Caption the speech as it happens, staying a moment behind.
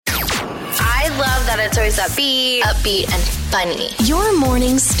love that it's always upbeat, and funny. Your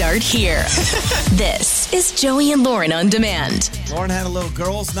mornings start here. This is Joey and Lauren on Demand. Lauren had a little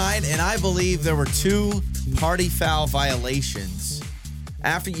girls' night, and I believe there were 2 party foul violations.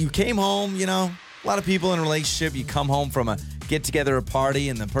 After you came home, you know, a lot of people in a relationship, you come home from a get-together, a party,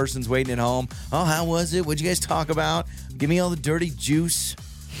 and the person's waiting at home. Oh, how was it? What'd you guys talk about? Give me all the dirty juice,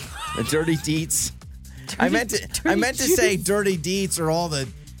 the dirty deets. I meant to say dirty deets are all the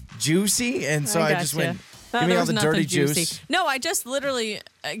juicy, and so I just went, give me all the dirty juice. No, I just literally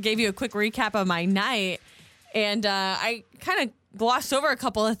gave you a quick recap of my night, and I kind of glossed over a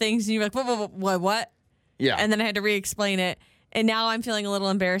couple of things, and you were like, what? Yeah. And then I had to re-explain it, and now I'm feeling a little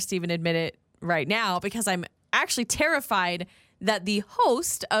embarrassed to even admit it right now because I'm actually terrified that the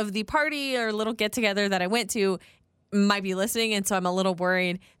host of the party or little get-together that I went to might be listening, and so I'm a little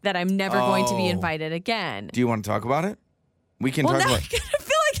worried that I'm never going to be invited again. Do you want to talk about it? We can talk about it. I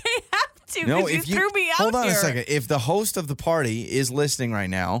feel like I have to No, because you threw me out hold on here. a second. If the host of the party is listening right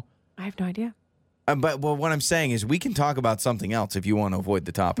now, I have no idea. But what I'm saying is we can talk about something else if you want to avoid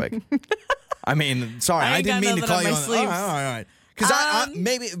the topic. I mean, sorry, I didn't mean to call you on. All right. Because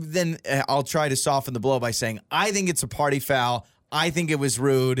maybe then I'll try to soften the blow by saying I think it's a party foul. I think it was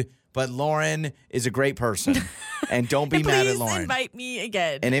rude, but Lauren is a great person. And don't be mad at Lauren. Please invite me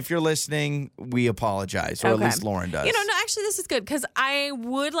again. And if you're listening, we apologize, or at least Lauren does. You know, no, actually, this is good because I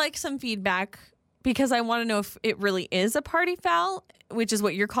would like some feedback because I want to know if it really is a party foul, which is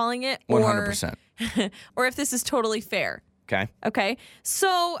what you're calling it, 100%. Or if this is totally fair. Okay.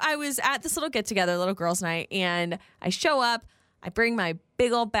 So I was at this little get-together, little girls' night, and I show up. I bring my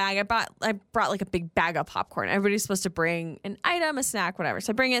big old bag. I brought like a big bag of popcorn. Everybody's supposed to bring an item, a snack, whatever.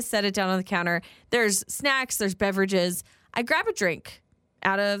 So I bring it, set it down on the counter. There's snacks, there's beverages. I grab a drink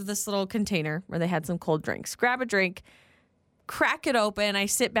out of this little container where they had some cold drinks. Grab a drink, crack it open. I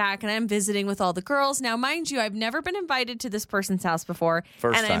sit back and I'm visiting with all the girls. Now, mind you, I've never been invited to this person's house before.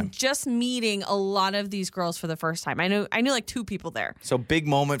 First and time. I'm just meeting a lot of these girls for the first time. I knew like 2 people there. So big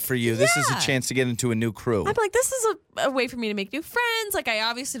moment for you. This is a chance to get into a new crew. I'm like, this is a way for me to make new friends. Like, I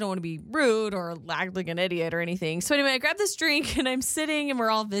obviously don't want to be rude or act like an idiot or anything. So anyway, I grab this drink and I'm sitting and we're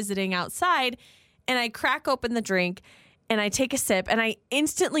all visiting outside. And I crack open the drink and I take a sip and I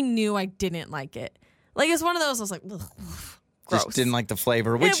instantly knew I didn't like it. Like, it's one of those, I was like, ugh. Gross. Just didn't like the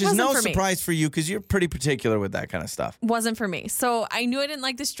flavor, which is no surprise for you because you're pretty particular with that kind of stuff. Wasn't for me. So I knew I didn't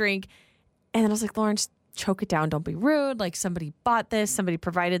like this drink. And then I was like, Lauren, just choke it down. Don't be rude. Like, somebody bought this. Somebody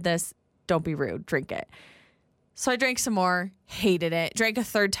provided this. Don't be rude. Drink it. So I drank some more. Hated it. Drank a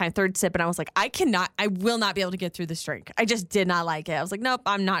third sip. And I was like, I will not be able to get through this drink. I just did not like it. I was like, nope,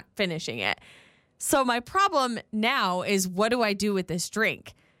 I'm not finishing it. So my problem now is, what do I do with this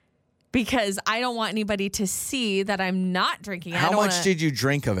drink? Because I don't want anybody to see that I'm not drinking. How much did you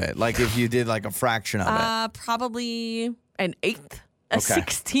drink of it? Like, if you did like a fraction of it? Probably an eighth, a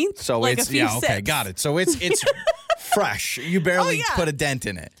 16th. So like it's, a few sips. okay, got it. So it's fresh. You barely put a dent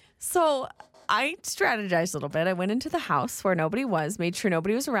in it. So I strategized a little bit. I went into the house where nobody was, made sure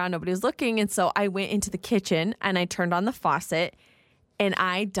nobody was around, nobody was looking. And so I went into the kitchen and I turned on the faucet. And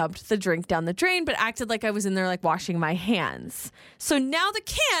I dumped the drink down the drain, but acted like I was in there like washing my hands. So now the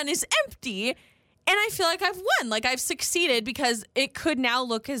can is empty, and I feel like I've won. Like, I've succeeded because it could now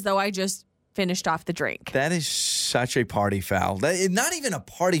look as though I just finished off the drink. That is such a party foul. That is not even a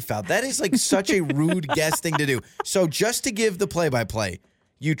party foul. That is like such a rude guest thing to do. So just to give the play-by-play,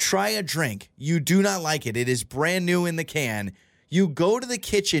 you try a drink. You do not like it. It is brand new in the can. You go to the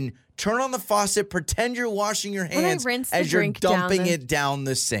kitchen, turn on the faucet, pretend you're washing your hands as you're dumping it down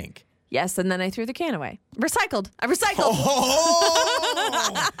the sink. Yes, and then I threw the can away. Recycled. I recycled.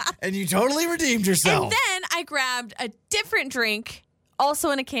 Oh, and you totally redeemed yourself. And then I grabbed a different drink,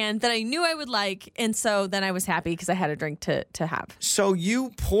 also in a can, that I knew I would like. And so then I was happy because I had a drink to have. So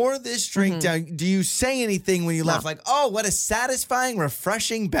you pour this drink down. Do you say anything when you left? Like, oh, what a satisfying,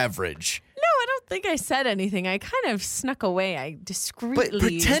 refreshing beverage. No, I don't think I said anything. I kind of snuck away. I discreetly. But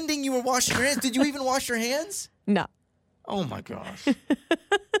pretending you were washing your hands. Did you even wash your hands? No. Oh my gosh.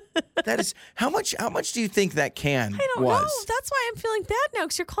 That is how much do you think that can was? I don't know. That's why I'm feeling bad now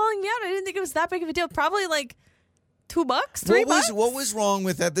because you're calling me out. I didn't think it was that big of a deal. Probably like $2, $3. What was wrong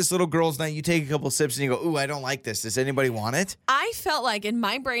with that? This little girl's night, you take a couple sips and you go, ooh, I don't like this. Does anybody want it? I felt like in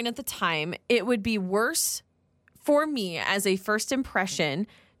my brain at the time, it would be worse for me as a first impression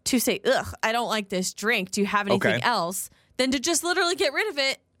to say, ugh, I don't like this drink. Do you have anything else? Than to just literally get rid of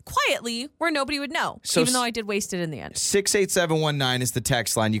it quietly where nobody would know, even though I did waste it in the end. 68719 is the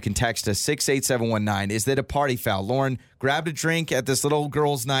text line. You can text us 68719. Is that a party foul? Lauren grabbed a drink at this little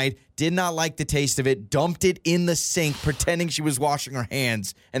girl's night, did not like the taste of it, dumped it in the sink, pretending she was washing her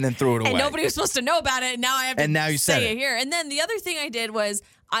hands, and then threw it away. And nobody was supposed to know about it, and now I have to say it here. And then the other thing I did was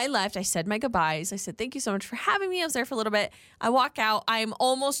I left. I said my goodbyes. I said, thank you so much for having me. I was there for a little bit. I walk out. I'm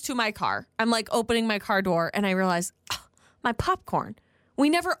almost to my car. I'm like opening my car door, and I realize, my popcorn. We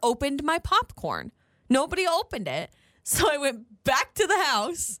never opened my popcorn. Nobody opened it. So I went back to the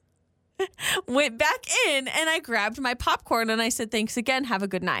house, went back in, and I grabbed my popcorn, and I said, thanks again. Have a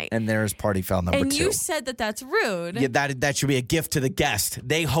good night. And there's party foul number 2. And you said that that's rude. Yeah, that should be a gift to the guest.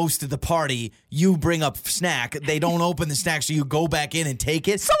 They hosted the party. You bring up snack. They don't open the snack, so you go back in and take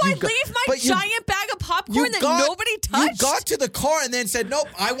it. So I leave my giant bag of popcorn that nobody touched? You got to the car and then said, nope,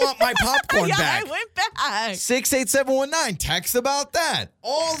 I want my popcorn back. I went back. 68719. Text about that.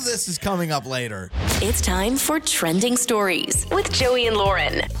 All of this is coming up later. It's time for Trending Stories with Joey and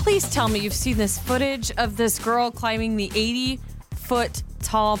Lauren. Please tell me you've seen this footage of this girl climbing the 80-foot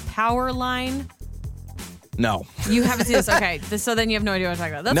tall power line. No. You haven't seen this? Okay. So then you have no idea what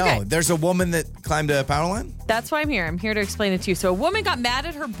I'm talking about. That's okay. There's a woman that climbed a power line? That's why I'm here. I'm here to explain it to you. So a woman got mad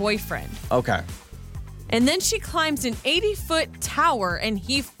at her boyfriend. Okay. And then she climbs an 80-foot tower, and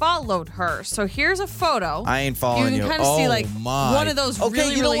he followed her. So here's a photo. I ain't following you. You can kind of see like one of those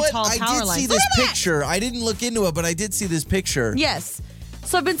really tall power lines. I did see this picture. I didn't look into it, but I did see this picture. Yes.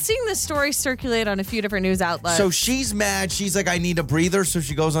 So I've been seeing this story circulate on a few different news outlets. So she's mad. She's like, I need a breather. So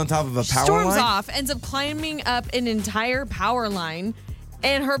she goes on top of a power line. Storms off, ends up climbing up an entire power line.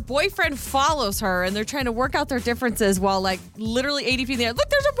 And her boyfriend follows her, and they're trying to work out their differences while like literally 80 feet in the air. Look,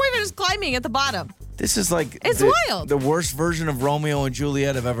 there's her boyfriend just climbing at the bottom. This is like wild. The worst version of Romeo and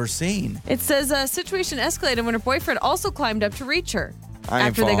Juliet I've ever seen. It says a situation escalated when her boyfriend also climbed up to reach her.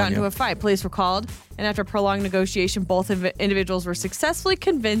 After they got into a fight, police were called, and after prolonged negotiation, both individuals were successfully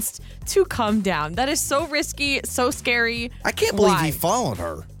convinced to come down. That is so risky, so scary. I can't believe he followed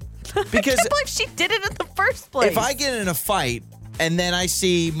her. Because I can't believe she did it in the first place. If I get in a fight and then I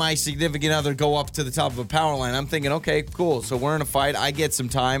see my significant other go up to the top of a power line, I'm thinking, okay, cool. So we're in a fight. I get some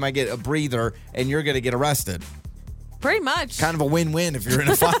time. I get a breather, and you're going to get arrested. Pretty much. Kind of a win-win if you're in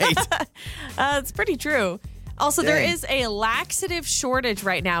a fight. It's pretty true. Also, there is a laxative shortage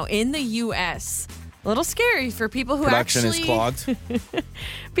right now in the U.S. A little scary for people who Production is clogged.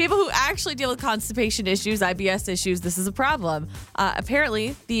 People who actually deal with constipation issues, IBS issues. This is a problem.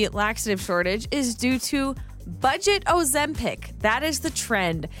 Apparently, the laxative shortage is due to budget Ozempic. That is the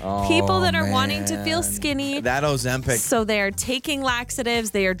trend. People that are wanting to feel skinny. That Ozempic. So they are taking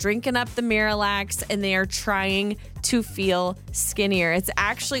laxatives, they are drinking up the Miralax, and they are trying to feel skinnier. It's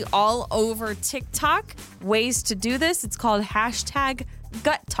actually all over TikTok. Ways to do this. It's called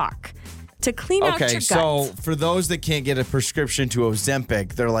 #GutTalk. To clean out your gut. Okay, so for those that can't get a prescription to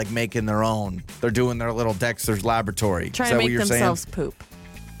Ozempic, they're like making their own. They're doing their little Dexter's laboratory. Trying to make themselves poop.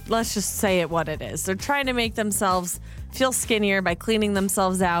 Let's just say it what it is. They're trying to make themselves feel skinnier by cleaning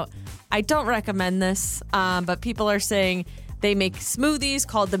themselves out. I don't recommend this, but people are saying they make smoothies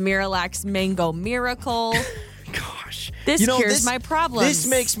called the Miralax Mango Miracle. Gosh. This cures my problems. This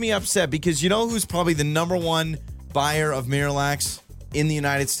makes me upset because you know who's probably the number one buyer of Miralax in the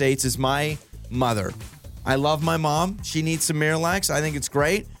United States is my mother. I love my mom. She needs some Miralax. I think it's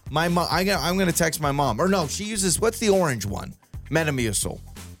great. My mom, I'm going to text my mom. Or no, she uses, what's the orange one? Metamucil.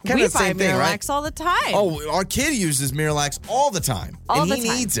 We buy Miralax all the time. Oh, our kid uses Miralax all the time. And he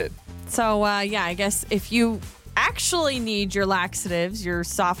needs it. So, I guess if you actually need your laxatives, your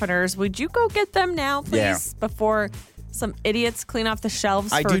softeners, would you go get them now, please? Yeah. Before some idiots clean off the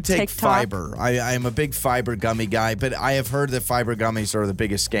shelves I for do take TikTok. fiber. I am a big fiber gummy guy, but I have heard that fiber gummies are the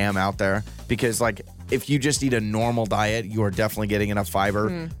biggest scam out there because, like, if you just eat a normal diet, you are definitely getting enough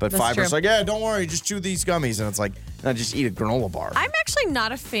fiber. But fiber's true. like, yeah, don't worry, just chew these gummies. And it's like, no, just eat a granola bar. I'm actually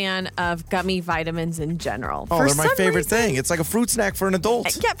not a fan of gummy vitamins in general. Oh, they're my favorite thing. It's like a fruit snack for an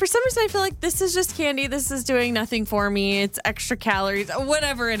adult. Yeah, for some reason I feel like this is just candy. This is doing nothing for me. It's extra calories,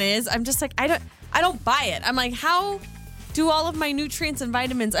 whatever it is. I'm just like, I don't buy it. I'm like, how do all of my nutrients and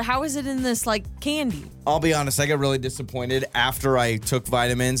vitamins, how is it in this like candy? I'll be honest, I got really disappointed after I took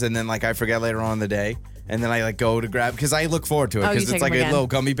vitamins and then like I forget later on in the day. And then I like go to grab, because I look forward to it because it's like a little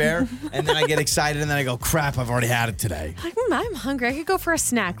gummy bear. And then I get excited and then I go, crap, I've already had it today. Like, I'm hungry. I could go for a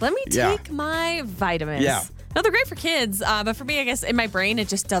snack. Let me take my vitamins. Yeah. No, they're great for kids. But for me, I guess in my brain, it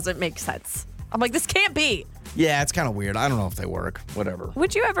just doesn't make sense. I'm like, this can't be. Yeah, it's kind of weird. I don't know if they work. Whatever.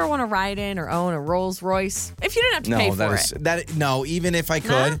 Would you ever want to ride in or own a Rolls Royce if you didn't have to pay for it? No, even if I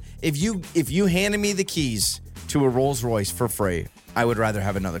could, if you handed me the keys to a Rolls Royce for free, I would rather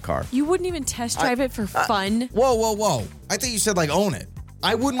have another car. You wouldn't even test drive it for fun? Whoa. I think you said like own it.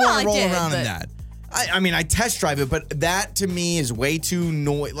 I wouldn't want to roll around in that. I mean, I test drive it, but that to me is way too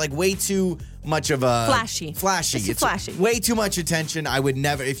way too much of a flashy. It's flashy. Way too much attention. I would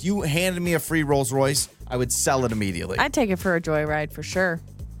never. If you handed me a free Rolls Royce, I would sell it immediately. I'd take it for a joyride for sure.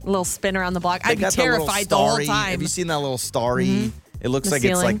 A little spin around the block. I'd be terrified the whole time. Have you seen that little starry? Mm-hmm. It looks like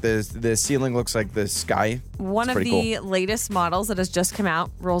ceiling. It's like the ceiling looks like the sky. One of the latest models that has just come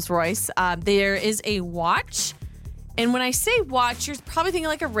out, Rolls-Royce. There is a watch. And when I say watch, you're probably thinking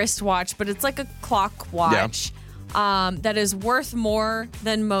like a wristwatch, but it's like a clock watch that is worth more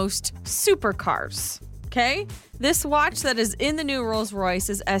than most supercars. Okay? This watch that is in the new Rolls-Royce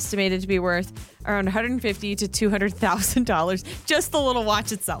is estimated to be worth around $150,000 to $200,000. Just the little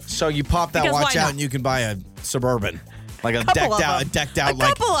watch itself. So you pop that watch out and you can buy a Suburban. Like a decked out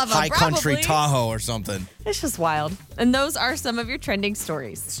like high country Tahoe or something. It's just wild. And those are some of your trending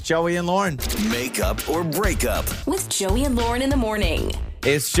stories. It's Joey and Lauren. Makeup or breakup with Joey and Lauren in the morning.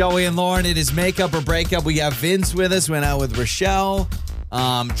 It's Joey and Lauren. It is makeup or breakup. We got Vince with us. Went out with Rochelle.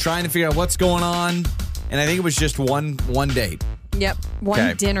 Trying to figure out what's going on. And I think it was just one date. Yep.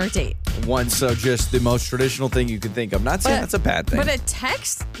 One dinner date. So just the most traditional thing you could think of. Not saying that's a bad thing. But a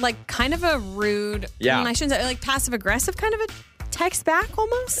text, like kind of a rude, I shouldn't say, like passive aggressive kind of a text back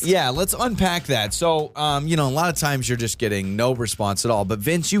almost. Yeah, let's unpack that. So, a lot of times you're just getting no response at all. But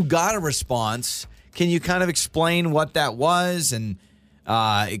Vince, you got a response. Can you kind of explain what that was? And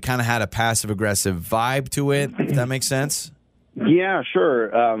it kind of had a passive aggressive vibe to it, if that makes sense. Yeah, sure.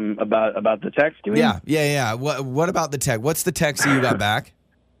 About the text, you mean? Yeah. What about the text? What's the text that you got back?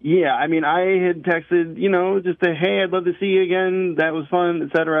 Yeah, I mean, I had texted, just a, hey, I'd love to see you again. That was fun,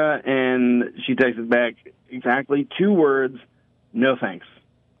 etc. And she texted back exactly 2 words, no thanks.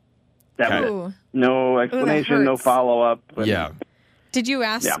 That was it. No explanation, no follow-up. Yeah. Did you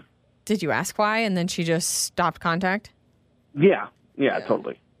ask? Yeah. Did you ask why, and then she just stopped contact? Yeah,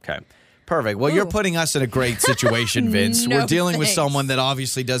 totally. Okay. Perfect. Well, you're putting us in a great situation, Vince. We're dealing with someone that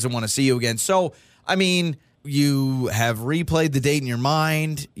obviously doesn't want to see you again. So, I mean, you have replayed the date in your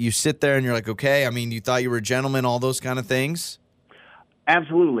mind. You sit there and you're like, okay, I mean, you thought you were a gentleman, all those kind of things?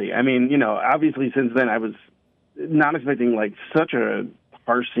 Absolutely. I mean, obviously since then I was not expecting like such a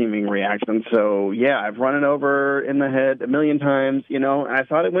harsh-seeming reaction. So, yeah, I've run it over in the head a million times, and I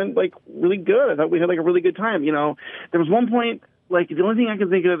thought it went like really good. I thought we had like a really good time. There was one point, like, the only thing I can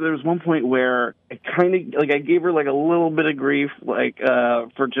think of, there was one point where I kind of, like, I gave her, like, a little bit of grief, like,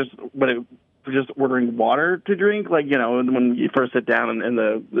 for just ordering water to drink. Like, when you first sit down and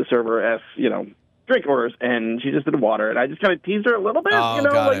the server asks, drink orders, and she just did water. And I just kind of teased her a little bit,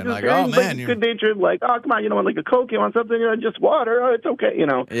 good-natured, like, oh, come on, you want, like, a Coke, you want something, just water, oh, it's okay,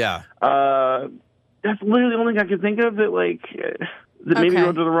 Yeah. That's literally the only thing I can think of that, like... that maybe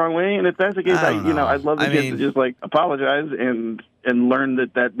rubbed her the wrong way, and if that's the case, I'd love to just like apologize and learn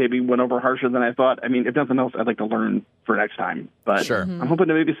that maybe went over harsher than I thought. I mean, if nothing else, I'd like to learn for next time. But sure. I'm hoping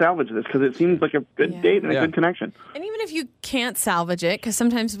to maybe salvage this because it seems like a good date and a good connection. And even if you can't salvage it, because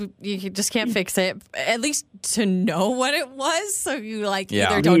sometimes you just can't fix it, at least to know what it was, so you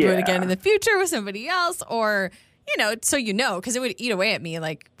either don't do it again in the future with somebody else, or so because it would eat away at me.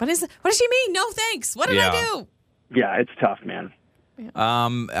 Like, what does she mean? No thanks. What did I do? Yeah, it's tough, man.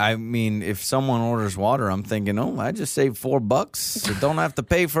 I mean, if someone orders water, I'm thinking, I just saved $4, so don't have to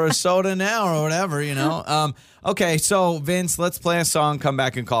pay for a soda now or whatever, Okay, so Vince, let's play a song, come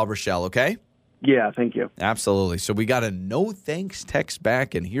back and call Rochelle, okay? Yeah, thank you. Absolutely. So we got a no thanks text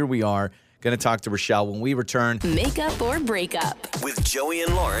back, and here we are going to talk to Rochelle when we return. Makeup or breakup with Joey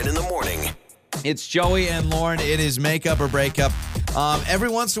and Lauren in the morning. It's Joey and Lauren. It is makeup or breakup. Every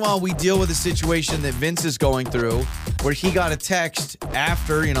once in a while, we deal with a situation that Vince is going through where he got a text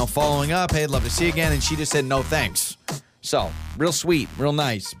after, following up, hey, I'd love to see you again. And she just said, no, thanks. So real sweet, real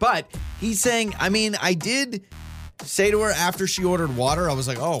nice. But he's saying, I mean, I did say to her after she ordered water, I was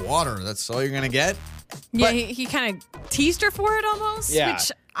like, oh, water, that's all you're going to get? Yeah, he kind of teased her for it almost,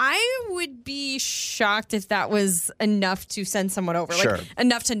 which I would be shocked if that was enough to send someone over. Sure. Like,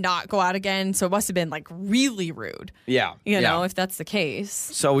 enough to not go out again. So it must have been, like, really rude. Yeah. You know, if that's the case.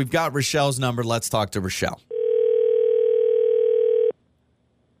 So we've got Rochelle's number. Let's talk to Rochelle.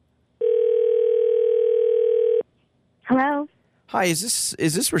 Hello. Hi, is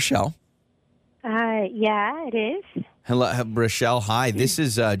this Rochelle? Yeah, it is. Hello, Rochelle. Hi, this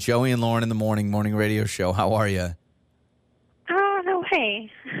is Joey and Lauren in the morning radio show. How are you? Oh, no,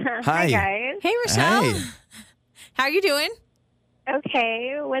 hey. Hi. guys. Hey, Rochelle. Hey. How are you doing?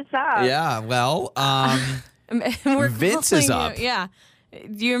 Okay, what's up? Yeah, well, Vince is up. Yeah.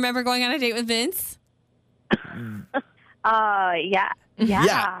 Do you remember going on a date with Vince? Yeah. Yeah.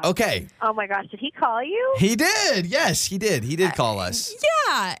 Yeah. Okay. Oh my gosh, did he call you? He did. Yes, he did. He did call us.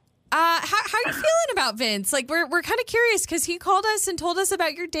 Yeah. How are you feeling about Vince? Like, we're kind of curious because he called us and told us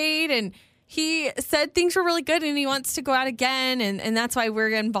about your date, and he said things were really good and he wants to go out again, and that's why we're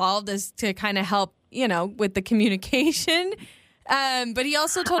involved, is to kind of help, with the communication. But he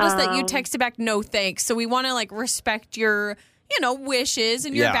also told us that you texted back no thanks. So we want to respect your, wishes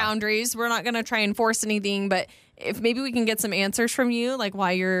and your boundaries. We're not going to try and force anything, but if maybe we can get some answers from you, like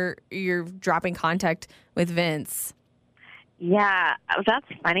why you're dropping contact with Vince. Yeah, that's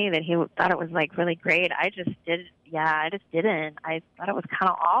funny that he thought it was really great. I just didn't. I thought it was kind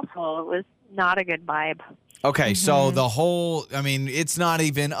of awful. It was not a good vibe. Okay, so the whole, it's not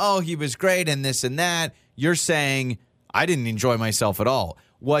even, he was great and this and that. You're saying, I didn't enjoy myself at all.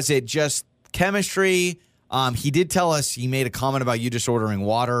 Was it just chemistry? He did tell us, he made a comment about you just ordering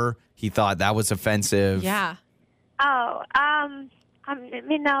water. He thought that was offensive. Yeah. Oh,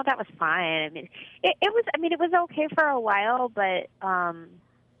 no, that was fine. It was. It was okay for a while, but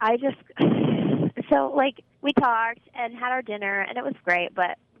we talked and had our dinner, and it was great.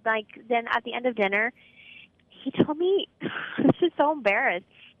 But then at the end of dinner, he told me, I was just so embarrassed.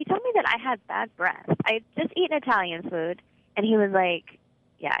 He told me that I had bad breath. I had just eaten Italian food, and he was like,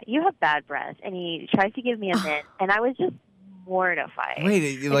 "Yeah, you have bad breath." And he tried to give me a mint, and I was just mortified.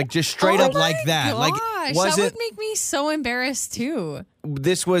 Wait, just straight up like that. Gosh, that would make me so embarrassed too.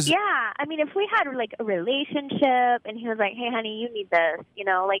 This was... Yeah, if we had a relationship and he was like, "Hey honey, you need this,"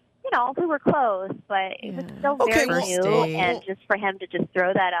 we were close, but it was still very new, and just for him to just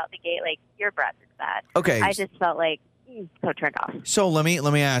throw that out the gate, your breath is bad. Okay. I just felt so turned off. So let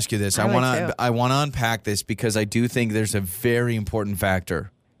me ask you this. I want to unpack this because I do think there's a very important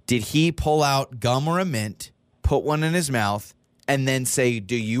factor. Did he pull out gum or a mint, put one in his mouth, and then say,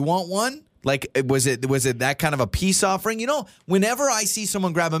 "Do you want one?" Was it that kind of a peace offering? Whenever I see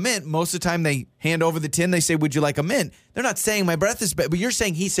someone grab a mint, most of the time they hand over the tin. They say, "Would you like a mint?" They're not saying my breath is bad, but you're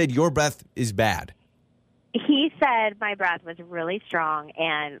saying he said your breath is bad. He said my breath was really strong,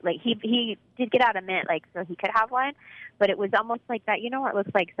 and he did get out a mint so he could have one, but it was almost like that. It looks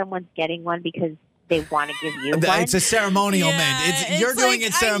like someone's getting one because they want to give you one. It's a ceremonial mint. You're doing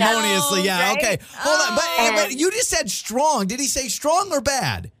it ceremoniously. Right? Okay. Hold on. But you just said strong. Did he say strong or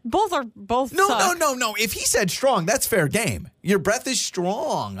bad? Both. No. If he said strong, that's fair game. Your breath is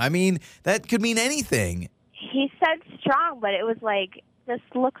strong. That could mean anything. He said strong, but it was this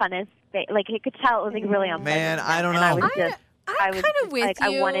look on his face. You could tell it was really unpleasant. Man, I don't know. I was kind of with you.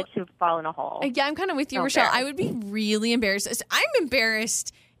 I wanted to fall in a hole. Yeah, I'm kind of with you, Rochelle. I would be really embarrassed. I'm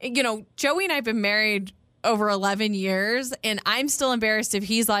embarrassed. Joey and I have been married over 11 years, and I'm still embarrassed if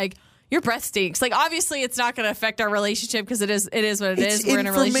he's like, "Your breath stinks." Obviously, it's not going to affect our relationship because it is what it is. We're in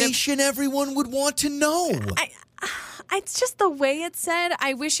a relationship. Information everyone would want to know. It's just the way it's said.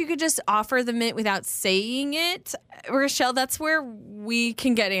 I wish you could just offer the mint without saying it. Rochelle, that's where we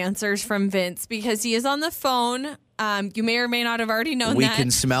can get answers from Vince because he is on the phone. You may or may not have already known that. We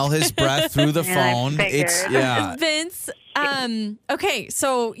can smell his breath through the phone. Vince. Okay,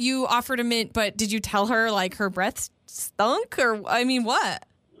 so you offered a mint, but did you tell her her breath stunk or what?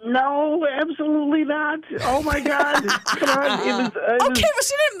 No, absolutely not. Oh my God! Come on, well, she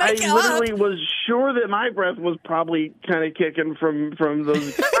didn't make it up. I literally was sure that my breath was probably kind of kicking from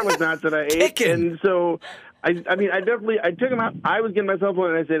those garlic knots that I ate, and so I took them out. I was getting myself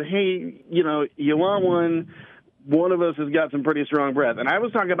one, and I said, "Hey, you want one?" One of us has got some pretty strong breath. And I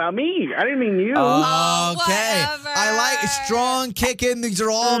was talking about me. I didn't mean you. Okay. I like strong kicking. These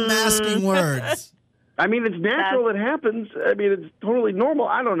are all masking words. It's natural. It happens. It's totally normal.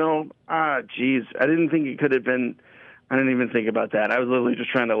 I don't know. Geez. I didn't think it could have been. I didn't even think about that. I was literally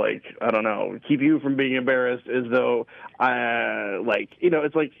just trying to, keep you from being embarrassed as though, it's I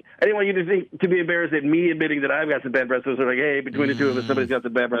didn't want you to be embarrassed at me admitting that I've got some bad breath. So it's hey, between the two of us, somebody's got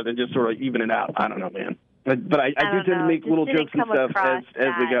some bad breath and just sort of even it out. I don't know, man. But I do tend to make little jokes and stuff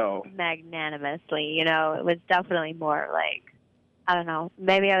as we go. Magnanimously, it was definitely more I don't know.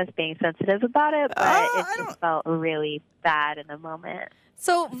 Maybe I was being sensitive about it, but it just felt really bad in the moment.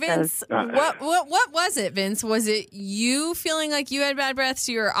 So, Vince, what was it, Vince? Was it you feeling like you had bad breath,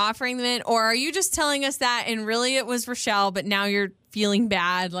 so you were offering them in? Or are you just telling us that, and really it was Rochelle, but now you're feeling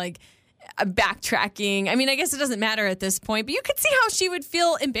bad, backtracking? I guess it doesn't matter at this point, but you could see how she would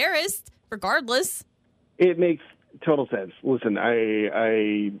feel embarrassed regardless. It makes total sense. Listen,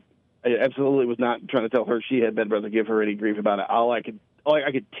 I absolutely was not trying to tell her she had bad breath or give her any grief about it. All I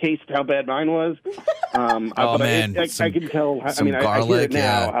I could taste how bad mine was. Oh, man. I can tell. I hear garlic, it now.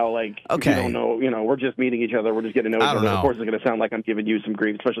 yeah. How if you don't know, we're just meeting each other. We're just getting to know each other. Of course, it's going to sound like I'm giving you some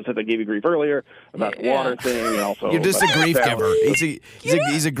grief, especially since I gave you grief earlier about the water thing. And also, you're just a grief giver.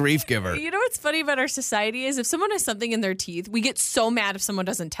 He's a grief giver. You know what's funny about our society is if someone has something in their teeth, we get so mad if someone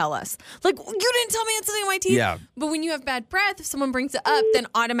doesn't tell us. Like, you didn't tell me I had something in my teeth. Yeah. But when you have bad breath, if someone brings it up, then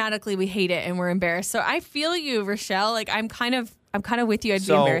automatically we hate it and we're embarrassed. So I feel you, Rochelle. Like, I'm kind of with you. I'd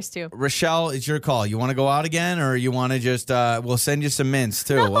be embarrassed too. Rochelle, it's your call. You want to go out again, or you want to just? We'll send you some mints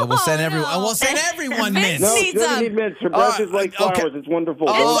too. We'll send everyone. We'll send everyone mints. No, she doesn't need mints. Her breath is like flowers. Okay. It's wonderful.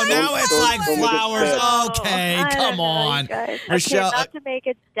 Oh, now it's like flowers. Okay, come on, Rochelle. Okay, not to make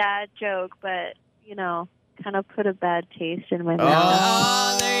a dad joke, but kind of put a bad taste in my mouth.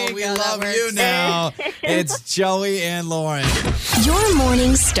 Oh, there you go. We love you now. It's Joey and Lauren. Your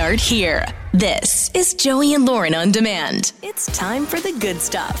mornings start here. This is Joey and Lauren on Demand. It's time for the good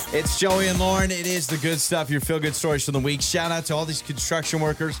stuff. It's Joey and Lauren. It is the good stuff, your feel-good stories for the week. Shout out to all these construction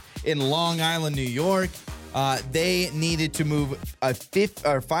workers in Long Island, New York. They needed to move a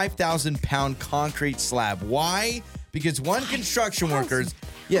 5,000-pound concrete slab. Why? Because one construction worker's...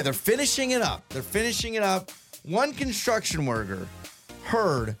 Yeah, they're finishing it up. One construction worker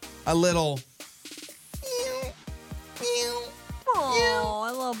heard a little... Oh,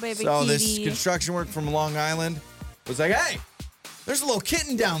 a little baby So kitty. this construction worker from Long Island was like, hey, there's a little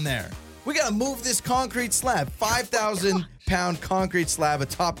kitten down there. We got to move this concrete slab, 5,000-pound concrete slab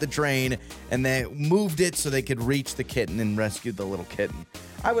atop the drain, and they moved it so they could reach the kitten and rescue the little kitten.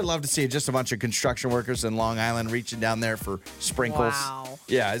 I would love to see just a bunch of construction workers in Long Island reaching down there for sprinkles. Wow.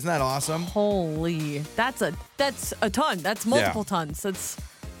 Yeah, isn't that awesome? Holy, that's a ton. That's multiple tons. That's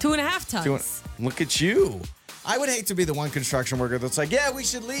 2.5 tons. Look at you. I would hate to be the one construction worker that's like, yeah, we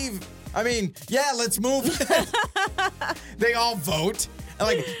should leave. I mean, yeah, let's move. They all vote.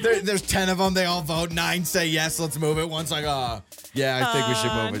 Like, there's 10 of them. They all vote. 9 say yes, let's move it. One's like, yeah, I think we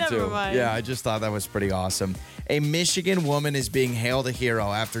should move it too. Mind. Yeah, I just thought that was pretty awesome. A Michigan woman is being hailed a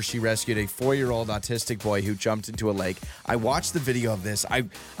hero after she rescued a 4-year-old autistic boy who jumped into a lake. I watched the video of this. I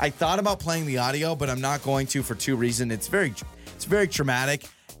thought about playing the audio, but I'm not going to for two reasons. It's very traumatic.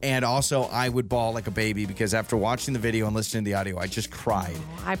 And also, I would bawl like a baby because after watching the video and listening to the audio, I just cried.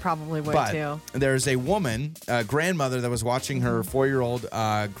 Oh, I probably would too. There's a woman, a grandmother, that was watching her 4-year-old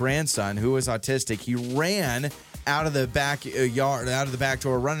grandson who was autistic. He ran out of the backyard, out of the back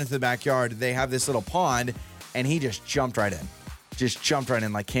door, running into the backyard. They have this little pond, and he just jumped right in. Just jumped right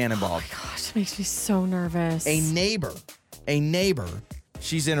in like cannonball. Oh my gosh, it makes me so nervous. A neighbor.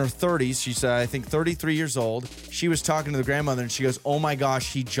 She's in her 30s. She's, I think, 33 years old. She was talking to the grandmother, and she goes, oh, my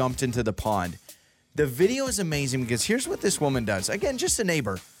gosh, he jumped into the pond. The video is amazing because here's what this woman does. Again, just a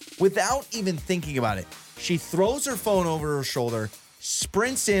neighbor. Without even thinking about it, she throws her phone over her shoulder,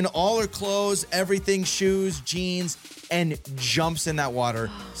 sprints in all her clothes, everything, shoes, jeans, and jumps in that water,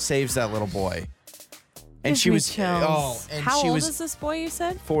 saves that little boy. And she was... chills. How old is this boy, you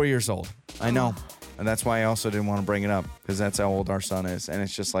said? 4 years old. I know. And that's why I also didn't want to bring it up because that's how old our son is. And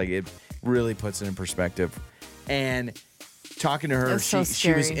it's just like it really puts it in perspective. And talking to her, she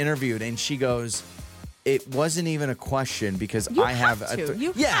was interviewed and she goes, it wasn't even a question because I have to,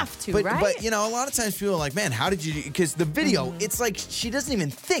 right? But, a lot of times people are like, man, how did you do? Because the video, it's like she doesn't even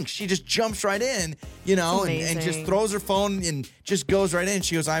think. She just jumps right in, and just throws her phone and just goes right in.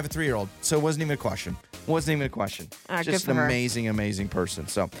 She goes, I have a 3-year-old. So it wasn't even a question. Just an amazing, amazing person.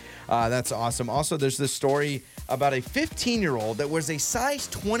 So that's awesome. Also, there's this story about a 15-year-old that wears a size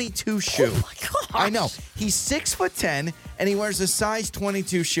 22 shoe. Oh, my gosh. I know. He's 6'10", and he wears a size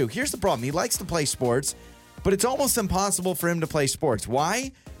 22 shoe. Here's the problem. He likes to play sports, but it's almost impossible for him to play sports.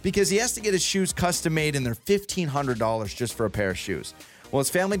 Why? Because he has to get his shoes custom made, and they're $1,500 just for a pair of shoes. Well, his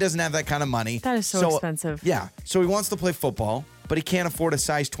family doesn't have that kind of money. That is so expensive. Yeah. So he wants to play football, but he can't afford a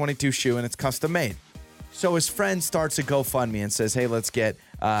size 22 shoe, and it's custom made. So his friend starts a GoFundMe and says, hey, let's get,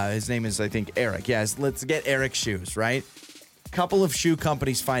 his name is, I think, Eric. Yes, let's get Eric shoes, right? Couple of shoe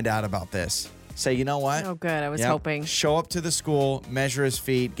companies find out about this. Say, you know what? Oh, good. I was hoping. Show up to the school, measure his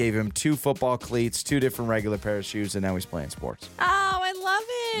feet, gave him 2 football cleats, 2 different regular pair of shoes, and now he's playing sports. Oh, I love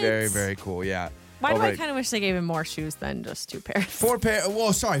it. Very, very cool, yeah. Why do I kind of wish they gave him more shoes than just 2 pairs? 4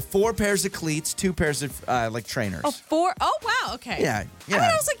 pairs of cleats, 2 pairs of like trainers. Oh, 4? Oh, wow. Okay. Yeah.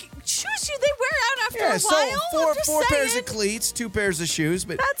 I was like, shoes they wear out after a while. So 4 pairs of cleats, 2 pairs of shoes.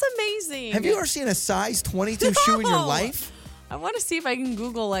 But that's amazing. Have you ever seen a size 22 shoe in your life? I want to see if I can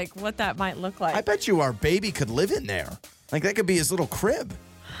Google what that might look like. I bet you our baby could live in there. Like that could be his little crib.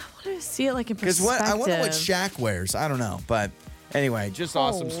 I want to see it in perspective. I wonder what Shaq wears. I don't know, but anyway, just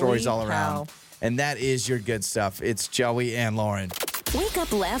awesome stories all around. And that is your good stuff. It's Joey and Lauren. Wake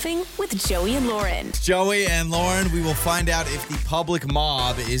up laughing with Joey and Lauren. Joey and Lauren, we will find out if the public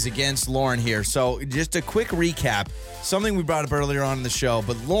mob is against Lauren here. So just a quick recap, something we brought up earlier on in the show,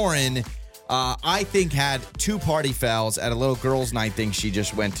 but Lauren, I think, had 2 party fouls at a little girls' night thing she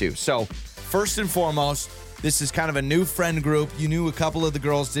just went to. So first and foremost, this is kind of a new friend group. You knew a couple of the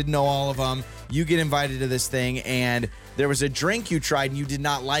girls, didn't know all of them. You get invited to this thing, and there was a drink you tried, and you did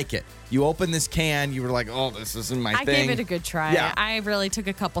not like it. You opened this can. You were like, oh, this isn't my thing. I gave it a good try. Yeah. I really took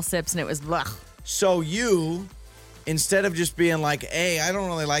a couple sips, and it was blech. So you, instead of just being like, hey, I don't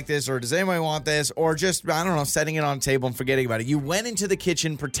really like this, or does anybody want this, or just, I don't know, setting it on the table and forgetting about it, you went into the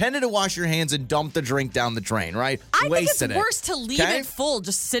kitchen, pretended to wash your hands, and dumped the drink down the drain, right? I think it's worse to leave it full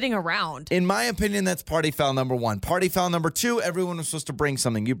just sitting around. In my opinion, that's party foul number 1. Party foul number 2, everyone was supposed to bring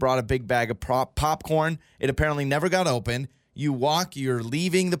something. You brought a big bag of popcorn. It apparently never got open. You're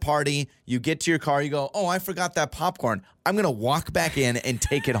leaving the party. You get to your car. You go, oh, I forgot that popcorn. I'm going to walk back in and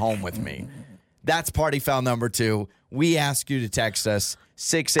take it home with me. That's party foul number 2. We ask you to text us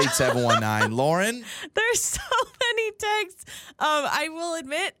 68719. Lauren? There's so many texts. I will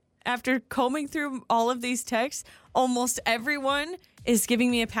admit, after combing through all of these texts, almost everyone is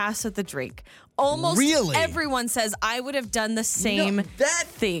giving me a pass with the drink. Almost everyone says I would have done the same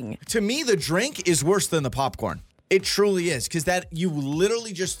thing. To me, the drink is worse than the popcorn. It truly is, because that you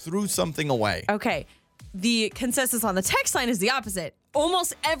literally just threw something away. Okay. The consensus on the text line is the opposite.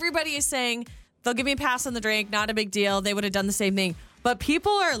 Almost everybody is saying they'll give me a pass on the drink, not a big deal. They would have done the same thing. But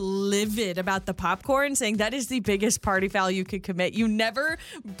people are livid about the popcorn, saying that is the biggest party foul you could commit. You never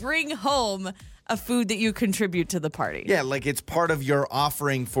bring home a food that you contribute to the party. Yeah, like it's part of your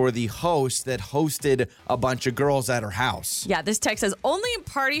offering for the host that hosted a bunch of girls at her house. Yeah, this text says, only a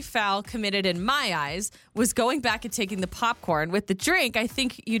party foul committed in my eyes was going back and taking the popcorn. With the drink, I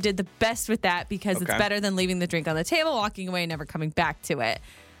think you did the best with that because it's better than leaving the drink on the table, walking away, and never coming back to it.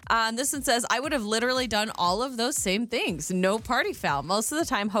 This one says, I would have literally done all of those same things. No party foul. Most of the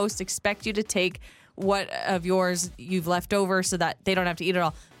time, hosts expect you to take what of yours you've left over so that they don't have to eat it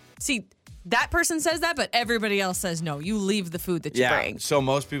all. See, that person says that, but everybody else says no. You leave the food that you bring. So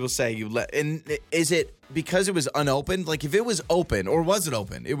most people say you let. And is it because it was unopened? Like if it was open, or was it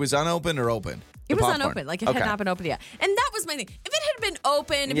open? It was unopened or open? It was unopened. Like it had not been opened yet. And that was my thing. If it had been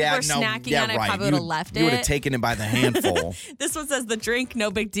open and people were snacking on it, I probably would have left it. You would have taken it by the handful. This one says the drink, no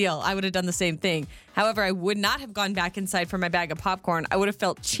big deal. I would have done the same thing. However, I would not have gone back inside for my bag of popcorn. I would have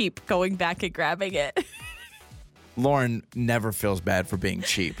felt cheap going back and grabbing it. Lauren never feels bad for being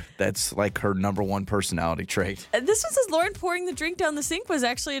cheap. That's like her number 1 personality trait. This one says Lauren pouring the drink down the sink was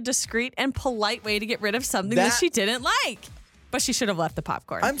actually a discreet and polite way to get rid of something that she didn't like. But she should have left the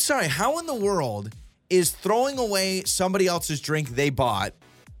popcorn. I'm sorry. How in the world is throwing away somebody else's drink they bought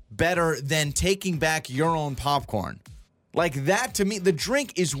better than taking back your own popcorn? Like that, to me, the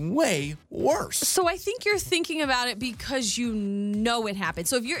drink is way worse. So I think you're thinking about it because you know it happened.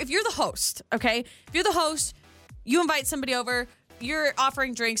 So if you're the host, okay? If you're the host, you invite somebody over, you're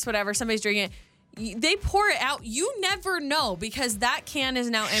offering drinks, whatever, somebody's drinking it. They pour it out. You never know because that can is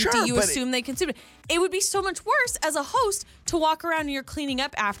now empty. Sure, you assume they consumed it. It would be so much worse as a host to walk around and you're cleaning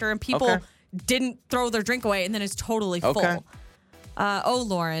up after and people didn't throw their drink away and then it's totally full.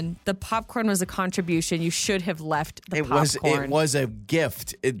 Lauren, the popcorn was a contribution. You should have left the popcorn. It was a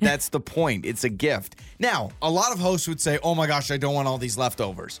gift. That's the point. It's a gift. Now, a lot of hosts would say, oh my gosh, I don't want all these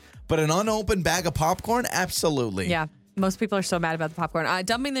leftovers. But an unopened bag of popcorn? Absolutely. Yeah. Most people are so mad about the popcorn.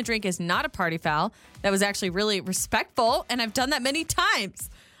 Dumping the drink is not a party foul. That was actually really respectful, and I've done that many times.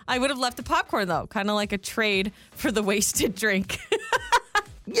 I would have left the popcorn, though, kind of like a trade for the wasted drink.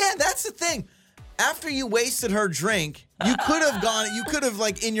 Yeah, that's the thing. After you wasted her drink, you could have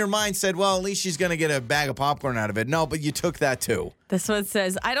like in your mind said, well, at least she's going to get a bag of popcorn out of it. No, but you took that too. This one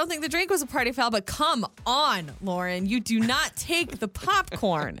says, I don't think the drink was a party foul, but come on, Lauren, you do not take the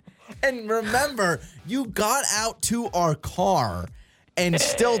popcorn. And remember, you got out to our car and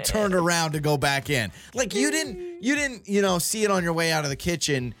still turned around to go back in. Like you didn't, see it on your way out of the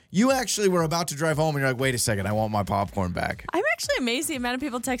kitchen. You actually were about to drive home and you're like, wait a second, I want my popcorn back. I'm actually amazed the amount of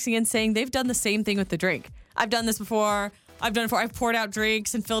people texting in saying they've done the same thing with the drink. I've done this before. I've poured out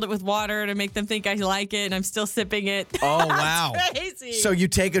drinks and filled it with water to make them think I like it, and I'm still sipping it. Oh, wow. Crazy. So you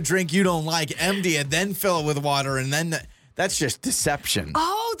take a drink you don't like, empty it, then fill it with water, and then that's just deception.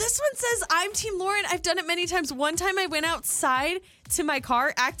 Oh, this one says, I'm Team Lauren. I've done it many times. One time I went outside to my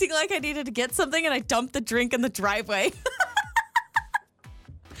car acting like I needed to get something, and I dumped the drink in the driveway.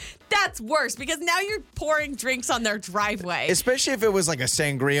 That's worse because now you're pouring drinks on their driveway. Especially if it was like a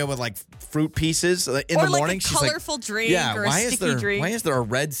sangria with like fruit pieces in the morning. Or like a colorful drink or a sticky drink. Why is there a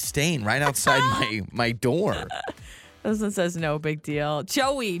red stain right outside my door? This one says no big deal.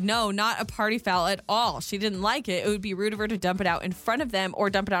 Joey, no, not a party foul at all. She didn't like it. It would be rude of her to dump it out in front of them or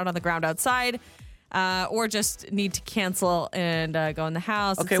dump it out on the ground outside. Or just need to cancel and go in the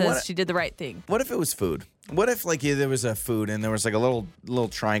house. Okay, it says she did the right thing. What if it was food? What if there was a food and there was like a little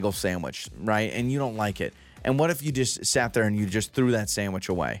triangle sandwich, right? And you don't like it. And what if you just sat there and you just threw that sandwich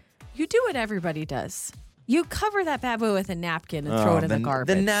away? You do what everybody does. You cover that bad boy with a napkin and throw it in the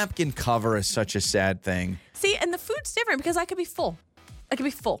garbage. The napkin cover is such a sad thing. See, and the food's different because I could be full.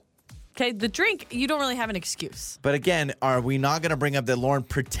 Okay, the drink, you don't really have an excuse. But again, are we not going to bring up that Lauren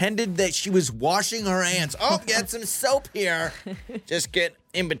pretended that she was washing her hands? Oh, get some soap here. Just get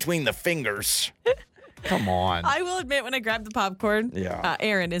in between the fingers. Come on. I will admit, when I grabbed the popcorn,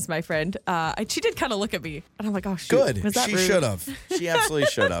 Erin is my friend. She did kind of look at me, and I'm like, oh, shoot. Good. Was that She rude? should have. She absolutely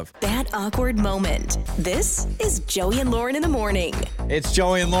should have. That awkward moment. This is Joey and Lauren in the morning. It's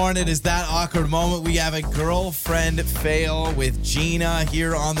Joey and Lauren. It is that awkward moment. We have a girlfriend fail with Gina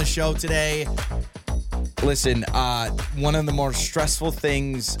here on the show today. Listen, one of the more stressful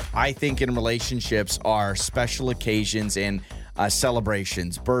things I think in relationships are special occasions and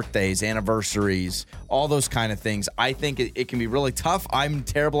celebrations, birthdays, anniversaries, all those kind of things. I think it can be really tough. I'm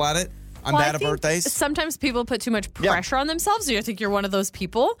terrible at it. I'm bad at birthdays. Sometimes people put too much pressure on themselves. Do you think you're one of those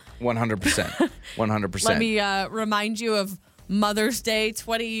people? 100%. 100%. Let me remind you of Mother's Day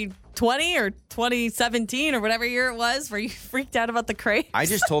 2020 or 2017 or whatever year it was where you freaked out about the crepes. I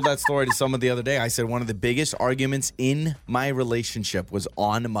just told that story to someone the other day. I said one of the biggest arguments in my relationship was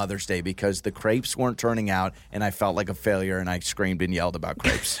on Mother's Day because the crepes weren't turning out and I felt like a failure and I screamed and yelled about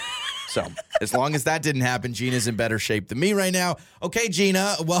crepes. So as long as that didn't happen, Gina's in better shape than me right now. Okay,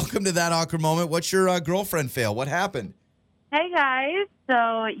 Gina, welcome to that awkward moment. What's your girlfriend fail? What happened? Hey, guys. So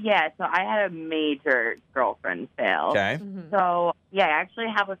I had a major girlfriend fail. Okay. So, I actually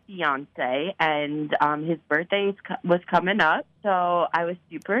have a fiance, and his birthday was coming up. So I was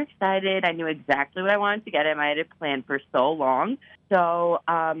super excited. I knew exactly what I wanted to get him. I had it planned for so long. So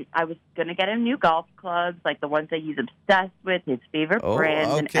I was going to get him new golf clubs, like the ones that he's obsessed with, his favorite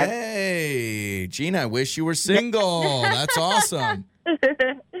brand. Okay. Gina, I wish you were single. That's awesome.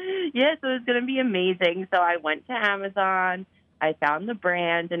 Yeah, so it was going to be amazing. So I went to Amazon. I found the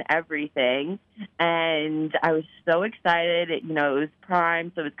brand and everything, and I was so excited. It was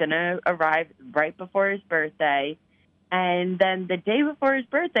Prime, so it was going to arrive right before his birthday. And then the day before his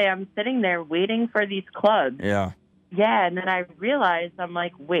birthday, I'm sitting there waiting for these clubs. Yeah. Yeah, and then I realized, I'm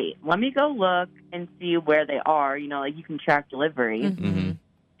like, wait, let me go look and see where they are. Like you can track delivery. Mm-hmm.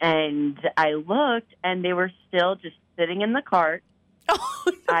 And I looked, and they were still just sitting in the cart.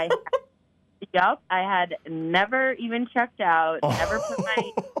 I had never even checked out, never put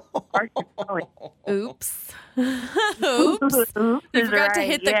my cart going. Oops. Oops. You forgot to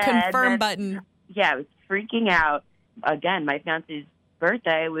hit the confirm button. Yeah, I was freaking out. Again, my fiance's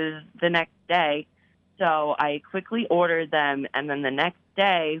birthday was the next day, so I quickly ordered them, and then the next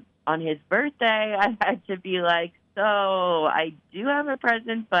day, on his birthday, I had to be like, so I do have a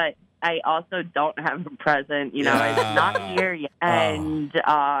present, but I also don't have a present. It's not here yet. And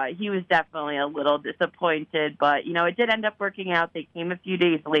he was definitely a little disappointed. But, it did end up working out. They came a few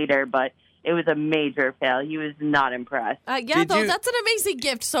days later, but it was a major fail. He was not impressed. That's an amazing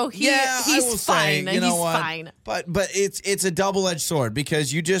gift. So he's fine. Say, you know he's what? fine. But it's a double-edged sword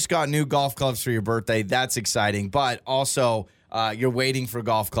because you just got new golf clubs for your birthday. That's exciting. But also you're waiting for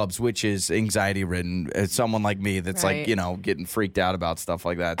golf clubs, which is anxiety-ridden. It's someone like me that's right. Getting freaked out about stuff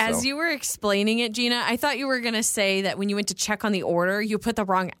like that. As you were explaining it, Gina, I thought you were going to say that when you went to check on the order, you put the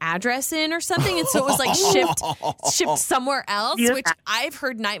wrong address in or something, and so it was like shipped somewhere else, which I've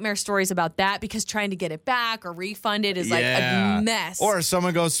heard nightmare stories about that because trying to get it back or refund it is like a mess. Or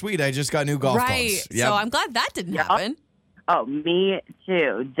someone goes, sweet, I just got new golf clubs. Right. Yep. So I'm glad that didn't happen. Oh, me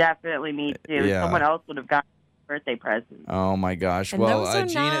too. Definitely me too. Yeah. Someone else would have gotten birthday present. Oh my gosh. And well, those are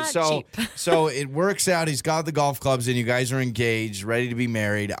Gina, not so cheap. so it works out. He's got the golf clubs and you guys are engaged, ready to be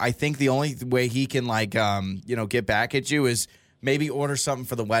married. I think the only way he can get back at you is maybe order something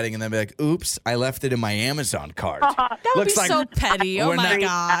for the wedding and then be like, oops, I left it in my Amazon cart. That would be so petty. Oh my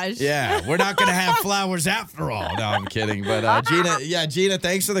gosh. Yeah, we're not going to have flowers after all. No, I'm kidding. But Gina,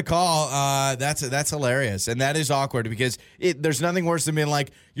 thanks for the call. That's hilarious. And that is awkward because there's nothing worse than being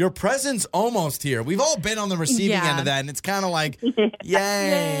like, your present's almost here. We've all been on the receiving end of that, and it's kind of like,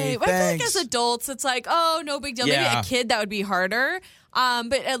 yay, But I feel like as adults, it's like, oh, no big deal. Yeah. Maybe a kid, that would be harder.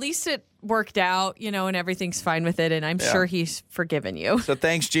 But at least it worked out, and everything's fine with it, and I'm sure he's forgiven you. So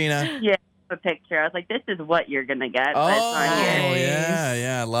thanks, Gina. Yeah, a picture. I was like, this is what you're going to get. Oh, nice.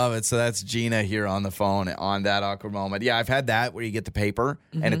 yeah, I love it. So that's Gina here on the phone on that awkward moment. Yeah, I've had that where you get the paper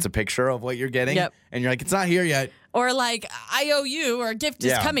and it's a picture of what you're getting. Yep. And you're like, it's not here yet. Or like, I owe you, or a gift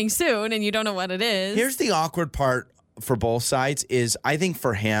is coming soon, and you don't know what it is. Here's the awkward part for both sides is I think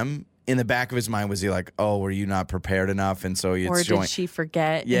for him, in the back of his mind, was he like, oh, were you not prepared enough? And so it's or did she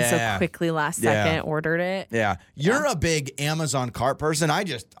forget and so quickly last second ordered it? Yeah. You're a big Amazon cart person.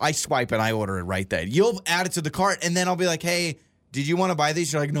 I swipe and I order it right then. You'll add it to the cart, and then I'll be like, hey, did you want to buy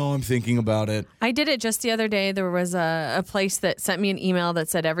these? You're like, no, I'm thinking about it. I did it just the other day. There was a place that sent me an email that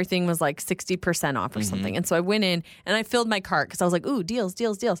said everything was like 60% off or something. And so I went in and I filled my cart because I was like, ooh, deals,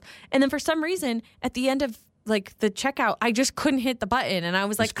 deals, deals. And then for some reason, at the end of like the checkout, I just couldn't hit the button, and I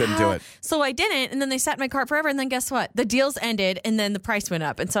was like, couldn't do it. So I didn't, and then they sat in my cart forever, and then guess what? The deals ended, and then the price went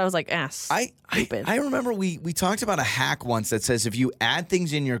up, and so I was like, stupid. I remember we talked about a hack once that says if you add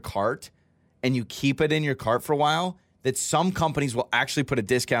things in your cart and you keep it in your cart for a while, that some companies will actually put a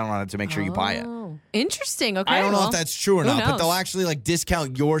discount on it to make sure you buy it. Interesting. Okay. I don't know if that's true or not, but they'll knows? actually like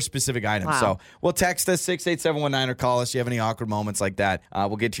discount your specific item. Wow. So we'll text us 68719 or call us. If you have any awkward moments like that,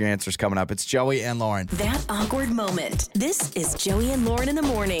 we'll get to your answers coming up. It's Joey and Lauren. That awkward moment. This is Joey and Lauren in the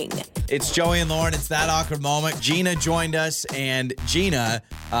morning. It's Joey and Lauren. It's that awkward moment. Gina joined us, and Gina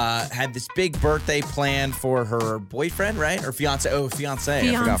had this big birthday plan for her boyfriend, right? Or fiance? Oh, fiance.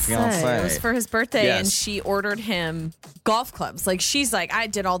 I forgot fiance. It was for his birthday, Yes. and she ordered him golf clubs. Like, she's like, I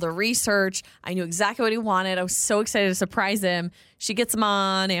did all the research. I knew exactly what he wanted. I was so excited to surprise him. She gets them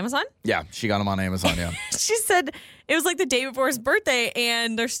on Amazon. Yeah, she got them on Amazon, yeah. She said it was like the day before his birthday,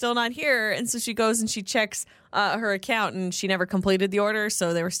 and they're still not here. And so she goes and she checks her account, and she never completed the order,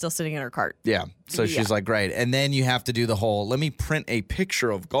 so they were still sitting in her cart. Yeah. So she's like, great. And then you have to do the whole, let me print a picture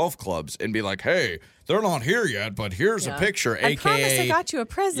of golf clubs and be like, hey, they're not here yet, but here's a picture, I AKA. promise I got you a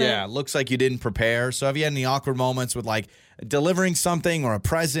present. Yeah, looks like you didn't prepare. So have you had any awkward moments with like delivering something or a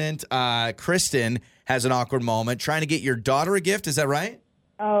present? Kristen has an awkward moment trying to get your daughter a gift. Is that right?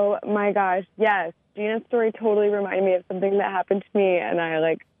 Oh, my gosh. Yes. Gina's story totally reminded me of something that happened to me, and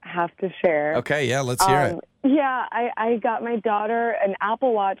I, have to share. Okay, yeah, let's hear it. Yeah, I got my daughter an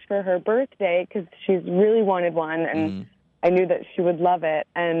Apple Watch for her birthday because she's really wanted one, and I knew that she would love it.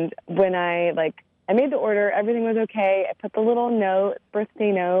 And when I made the order, everything was okay. I put the little note,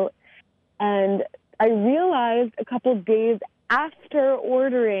 birthday note, and I realized a couple days after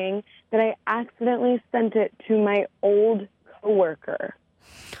ordering that I accidentally sent it to my old coworker.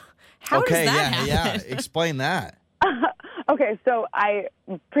 How does that happen? Yeah, explain that. Okay, so I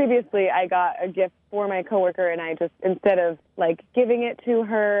got a gift for my coworker, and I just, instead of giving it to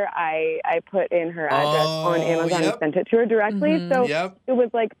her, I put in her address on Amazon and sent it to her directly. So it was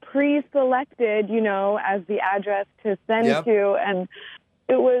pre-selected, as the address to send to, and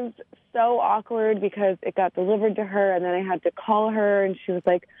it was so awkward because it got delivered to her, and then I had to call her, and she was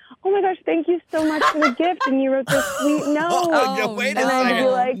like, oh my gosh, thank you so much for the gift, and you wrote this sweet note. Wait a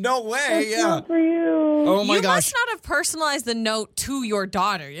second. No way, It's not for you. Oh my you gosh. must not have personalized the note to your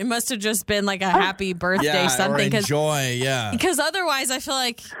daughter. It must have just been like a happy birthday something. Or enjoy, Because otherwise, I feel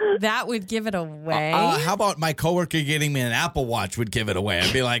like that would give it away. How about my coworker getting me an Apple Watch would give it away?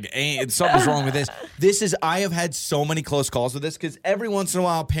 I'd be like, something's wrong with this. I have had so many close calls with this because every once in a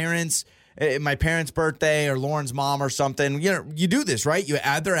while, my parents' birthday or Lauren's mom or something, you do this, right? You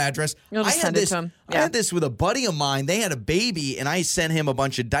add their address. You'll just send it to them. I had this with a buddy of mine. They had a baby, and I sent him a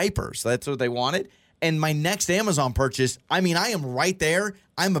bunch of diapers. That's what they wanted. And my next Amazon purchase, I am right there.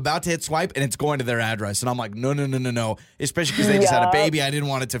 I'm about to hit swipe, and it's going to their address. And I'm like, no. Especially because they just had a baby. I didn't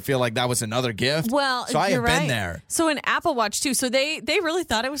want it to feel like that was another gift. Well, so I have been there. So an Apple Watch, too. So they really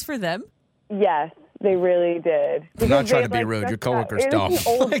thought it was for them? Yes, they really did. I'm not trying to be rude. Your coworker's dumb. It was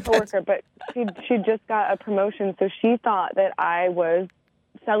an old coworker, but she just got a promotion, so she thought that I was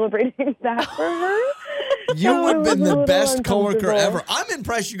celebrating that for her. You would have been the best coworker ever. I'm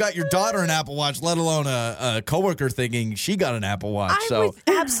impressed you got your daughter an Apple Watch, let alone a coworker thinking she got an Apple Watch. I would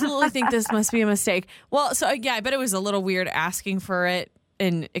absolutely think this must be a mistake. Well, so yeah, I bet it was a little weird asking for it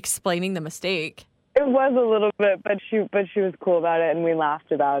and explaining the mistake. It was a little bit, but she was cool about it, and we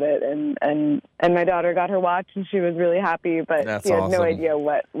laughed about it. And my daughter got her watch, and she was really happy, but That's she had awesome. no idea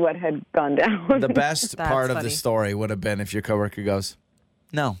what had gone down. The best part of funny. the story would have been if your coworker goes,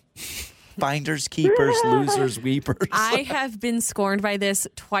 no. Finders, keepers, losers, weepers. I have been scorned by this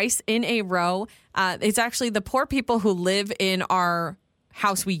twice in a row. It's actually the poor people who live in our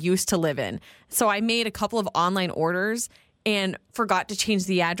house we used to live in. So I made a couple of online orders and forgot to change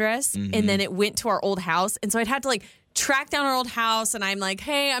the address. And then it went to our old house. And so I'd had to track down our old house. And I'm like,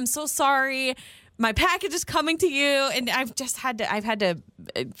 hey, I'm so sorry. my package is coming to you, and I've had to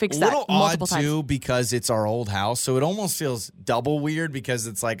fix that multiple multiple times. times. Because it's our old house, so it almost feels double weird because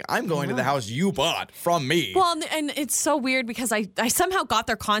it's like I'm going to the house you bought from me. Well, and it's so weird because I somehow got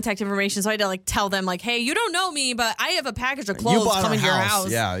their contact information, so I had to like tell them like, hey, you don't know me, but I have a package of clothes coming to your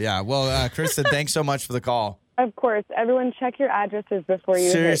house. Yeah. Well, Kristen, thanks so much for the call. Of course. Everyone check your addresses before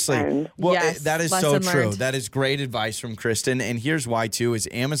you Seriously. hit send. Well, Yes, that is so lesson true. learned. That is great advice from Kristen. And here's why, too, is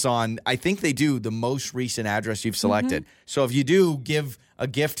Amazon, I think they do the most recent address you've selected. So if you do give a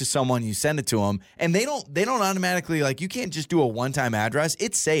gift to someone, you send it to them, and they don't automatically, like, you can't just do a one-time address.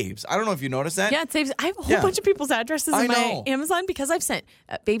 It saves. I don't know if you noticed that. Yeah, it saves. I have a whole bunch of people's addresses in my know. Amazon because I've sent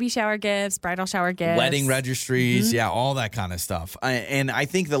baby shower gifts, bridal shower gifts, Wedding registries, all that kind of stuff. And I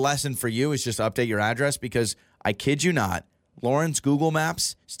think the lesson for you is just update your address because I kid you not, Lauren's Google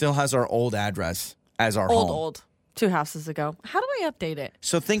Maps still has our old address as our home. Old. 2 houses ago. How do I update it?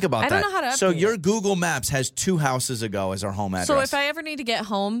 So think about that. I don't know how to So update your Google Maps has 2 houses ago as our home address. So if I ever need to get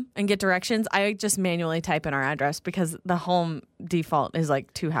home and get directions, I just manually type in our address because the home default is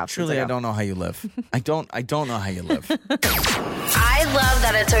like 2 houses Truly, ago. I don't know how you live. I don't know how you live. I love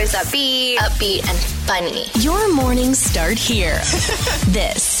that it's always upbeat, and funny. Your mornings start here.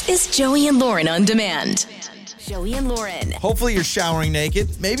 This is Joey and Lauren on demand. Joey and Lauren. Hopefully you're showering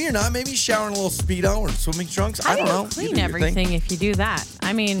naked. Maybe you're not. Maybe you're showering a little Speedo or swimming trunks. I don't know. You Clean do your everything thing. if you do that.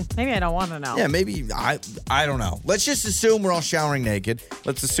 I mean, maybe I don't want to know. Yeah, maybe. I don't know. Let's just assume we're all showering naked.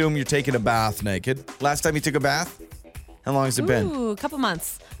 Let's assume you're taking a bath naked. Last time you took a bath? How long has it been? Ooh, a couple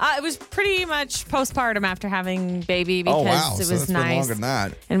months. It was pretty much postpartum after having baby because it So was that's been nice longer than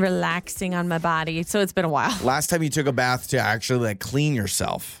that. and relaxing on my body. So it's been a while. Last time you took a bath to actually like clean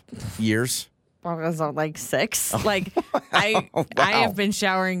yourself? Years? I was like 6. Like I have been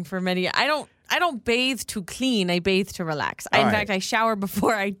showering for many. I don't bathe to clean. I bathe to relax. In fact, I shower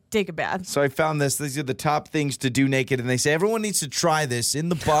before I take a bath. So I found this. These are the top things to do naked, and they say everyone needs to try this in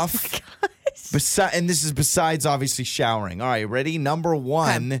the buff. And this is besides obviously showering. All right, ready? Number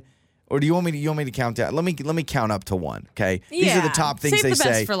 1. Okay. Or do you want me to count down? Let me count up to 1. Okay. These are the top things Save they the say.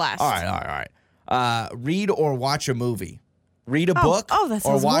 best for last. All right. Read or watch a movie. Read a book that or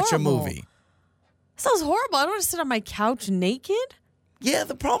sounds watch horrible. a movie. Sounds horrible. I don't want to sit on my couch naked. Yeah,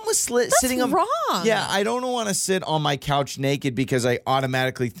 the problem with sitting on wrong. Yeah, I don't want to sit on my couch naked because I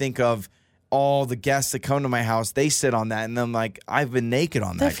automatically think of all the guests that come to my house. They sit on that, and I'm like, I've been naked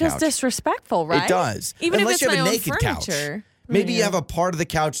on that That feels couch. disrespectful, right? It does. Even Unless if it's you have my a own naked furniture. couch. Maybe you have a part of the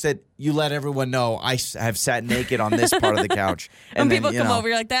couch that you let everyone know I have sat naked on this part of the couch. When And then, people come over,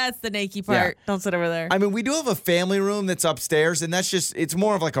 you're like, that's the naked part. Yeah. Don't sit over there. I mean, we do have a family room that's upstairs, and it's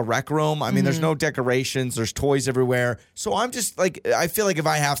more of like a rec room. I mean, there's no decorations, there's toys everywhere. So I'm just like, I feel like if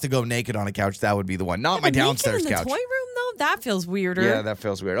I have to go naked on a couch, that would be the one. Not my downstairs naked in couch. the toy room, though? That feels weirder. Yeah, that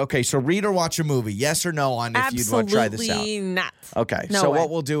feels weird. Okay, so read or watch a movie. Yes or no on if you'd want to try this out. Absolutely not. Okay, No so way.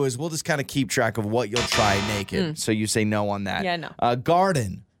 what we'll do is we'll just kind of keep track of what you'll try naked. So you say no on that. Yeah, no.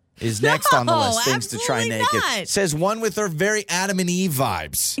 Garden is next on the list. Things to try absolutely naked. not. Says one with her very Adam and Eve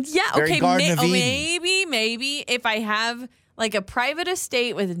vibes. Yeah, Very okay. Garden of Eden. Maybe if I have like a private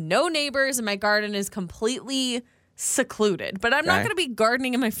estate with no neighbors and my garden is completely secluded. But I'm not Okay. going to be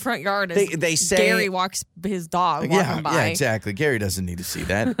gardening in my front yard as They say Gary walks his dog walking by. Yeah, exactly. Gary doesn't need to see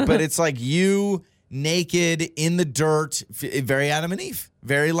that. But it's like you naked in the dirt, very Adam and Eve.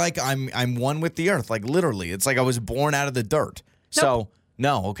 Very like I'm one with the earth. Like literally. It's like I was born out of the dirt. So,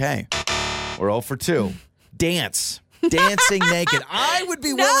 no, okay. We're 0 for 2. Dance. Dancing naked. I would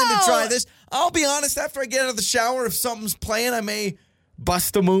be willing to try this. I'll be honest, after I get out of the shower, if something's playing, I may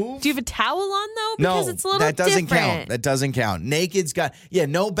bust a move. Do you have a towel on though? Because No, it's a little that doesn't different. count. That doesn't count. Naked's got,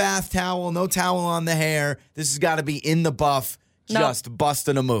 no bath towel, no towel on the hair. This has got to be in the buff, just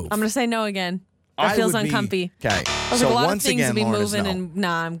busting a move. I'm going to say no again. That feels uncomfy. Okay. There's So a lot once of things again, to be Lauren is moving, no. and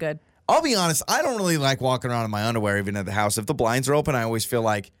nah, I'm good. I'll be honest, I don't really like walking around in my underwear even at the house. If the blinds are open, I always feel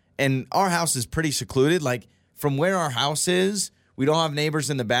like, and our house is pretty secluded. Like from where our house is, we don't have neighbors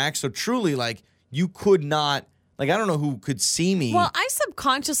in the back. So truly, like you could not, like I don't know who could see me. Well, I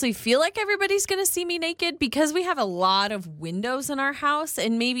subconsciously feel like everybody's going to see me naked because we have a lot of windows in our house,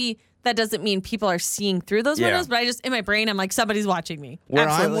 and maybe that doesn't mean people are seeing through those windows, but I just, in my brain, I'm like, somebody's watching me. Where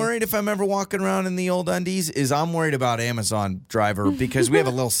Absolutely. I'm worried if I'm ever walking around in the old undies is I'm worried about Amazon driver because we have a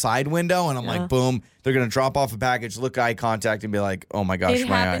little side window and I'm like, boom, they're going to drop off a package, look eye contact and be like, oh my gosh, It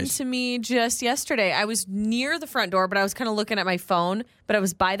my happened eyes. to me just yesterday. I was near the front door, but I was kind of looking at my phone, but I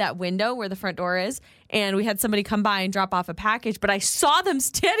was by that window where the front door is, and we had somebody come by and drop off a package, but I saw them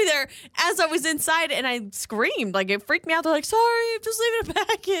standing there as I was inside, and I screamed. Like, it freaked me out. They're like, sorry, I'm just leaving a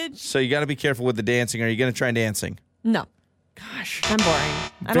package. So you got to be careful with the dancing. Are you going to try dancing? No. Gosh. I'm boring.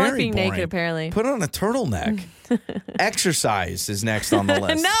 I don't like Very being boring. naked, apparently. Put on a turtleneck. Exercise is next on the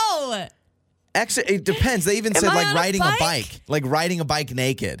list. No. It depends. They even Am said I like on a riding a bike? bike. Like riding a bike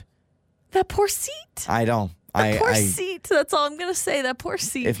naked. That poor seat. I don't. That poor seat. That's all I'm going to say. That poor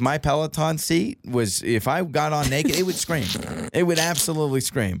seat. If my Peloton seat if I got on naked, it would scream. It would absolutely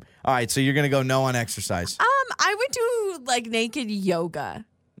scream. All right, so you're going to go no on exercise. I would do like naked yoga.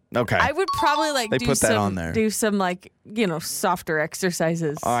 Okay. I would probably like They put that on there. do some like, softer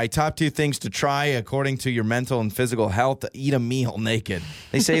exercises. All right, top 2 things to try according to your mental and physical health. Eat a meal naked.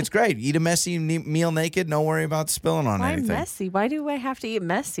 They say it's great. Eat a messy meal naked. Don't worry about spilling on Why anything. messy? Why do I have to eat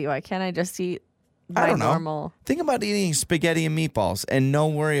messy? Why can't I just eat I don't know. normal? Think about eating spaghetti and meatballs and no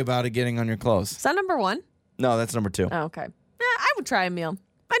worry about it getting on your clothes. Is that number 1? No, that's number 2. Oh, okay. I would try a meal.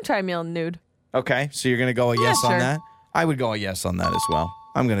 I'd try a meal nude. Okay, so you're going to go a yes on sure. that? I would go a yes on that as well.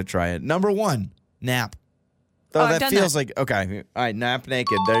 I'm going to try it. Number 1, nap. Oh, I've that done feels that. like, okay, all right, nap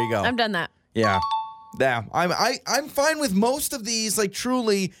naked. There you go. I've done that. Yeah. Yeah. I'm fine with most of these. Like,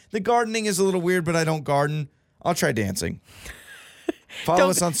 truly, the gardening is a little weird, but I don't garden. I'll try dancing. Follow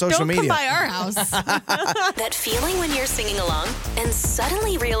us on social media. Don't come by our house. That feeling when you're singing along and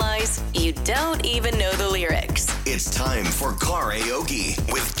suddenly realize you don't even know the lyrics. It's time for karaoke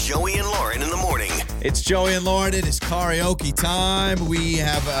with Joey and Lauren in the morning. It's Joey and Lauren. It is karaoke time. We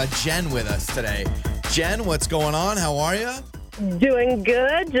have Jen with us today. Jen, what's going on? How are you? Doing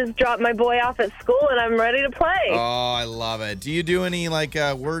good. Just dropped my boy off at school and I'm ready to play. Oh, I love it. Do you do any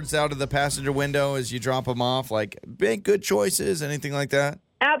words out of the passenger window as you drop them off? Like big good choices, anything like that?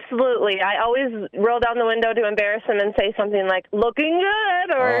 Absolutely. I always roll down the window to embarrass him and say something like, looking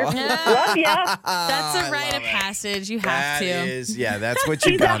good, or love ya. That's a rite of passage. You have to. That's what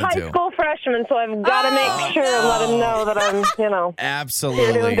you He's a got to high do. school freshman, so I've got to make sure and let him know that I'm, here to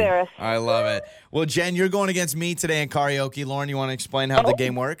Absolutely. embarrass. I love it. Well, Jen, you're going against me today in karaoke. Lauren, you want to explain how the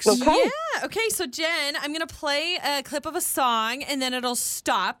game works? Okay. Yeah. Okay. So, Jen, I'm going to play a clip of a song and then it'll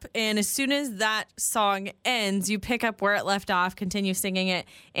stop. And as soon as that song ends, you pick up where it left off, continue singing it,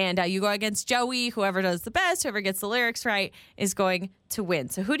 and you go against Joey. Whoever does the best, whoever gets the lyrics right, is going to win.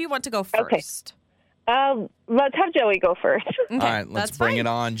 So, who do you want to go first? Let's have Joey go first. All right, let's bring it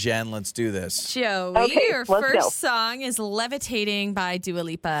on, Jen. Let's do this. Joey, Okay, your let's first go. song is Levitating by Dua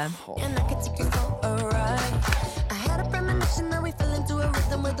Lipa.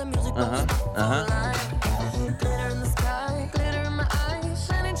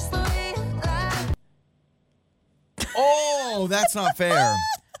 Oh, that's not fair.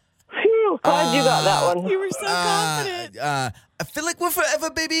 Phew, glad you got that one. You were so confident. I feel like we're forever,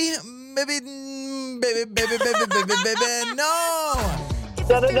 baby. Baby, no.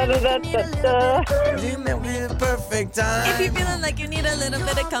 Da-da-da-da-da-da. Perfect time. If you're feeling like you need a little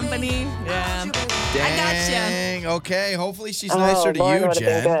bit of company, yeah. Dang. Okay, hopefully she's nicer to Lauren you, would've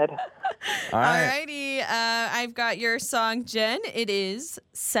been Jen. good. All right. Alrighty, I've got your song, Jen. It is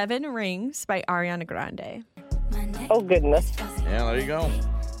 7 Rings by Ariana Grande. Oh, goodness. Yeah, there you go.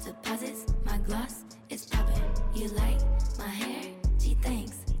 Deposits, my gloss is popping. You like my hair? She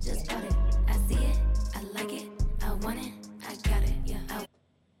thinks, just bought it. I see it, I like it, I want it, I got it. Yeah,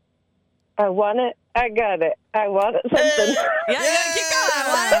 I want it. I got it. I want it. Something. Yeah, keep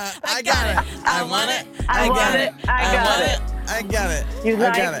going. I got it. I want it. I want it. I got it. I got it. You I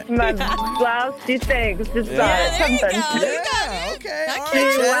got like it. my blouse? She thinks, just bought it. there you Something. go. Yeah, okay. All right,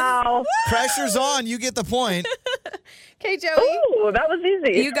 Okay. Jen. Wow. Pressure's on. You get the point. Okay, Joey. Ooh, that was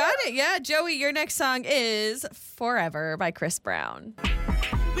easy. You got it. Yeah, Joey, your next song is Forever by Chris Brown.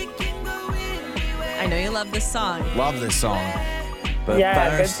 I know you love this song. Love this song. But Yeah,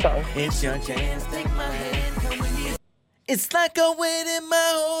 good first, song. it's your chance. Take my hand. It's like I waited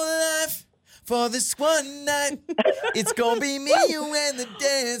my whole life for this one night. It's gonna be me, you, and the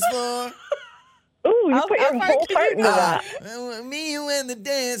dance floor. Ooh, you put your how far whole can heart you into go? that. Me, you, and the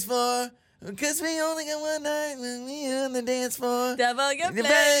dance floor. Because we only got one night with me on the dance floor. Double your The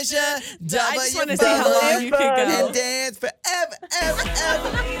pleasure. pleasure, I double just your want to see how pleasure, long you can and go. dance forever, ever, ever,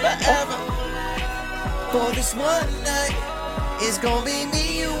 forever. For this one night, it's gonna be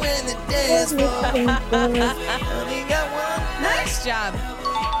me, you, and the dance floor. Only got one night. Nice job.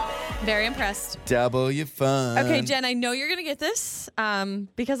 Very impressed. Double your fun. Okay, Jen, I know you're going to get this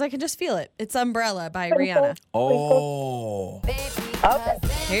because I can just feel it. It's Umbrella by Rihanna. Oh.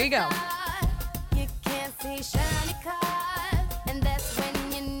 Here you go. you can't see shiny cars, and that's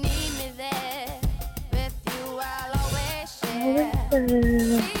when you need me there. With you, I'll always share.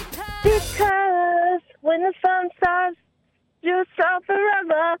 Because when the sun starts, you're so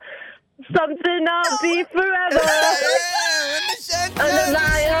forever. Something I'll be forever. Under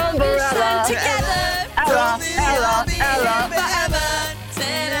my umbrella. Together. Ella. Ella. Forever.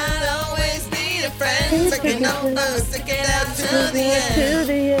 Said I'd always be a friend. Sticking up, sticking out to the end. To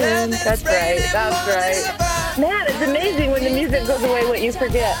the end. That's right. Man, it's amazing when the music goes away what you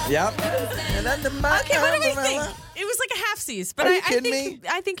forget. Yep. Okay, what do we think? It was like a half C's, but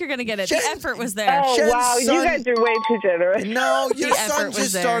I think you're going to get it. The effort was there. Oh, wow. You guys are way too generous. No, your The son effort just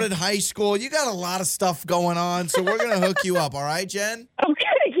was there. started high school. You got a lot of stuff going on, so we're going to hook you up, all right, Jen?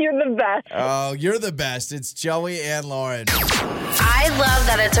 Okay, you're the best. Oh, you're the best. It's Joey and Lauren. I love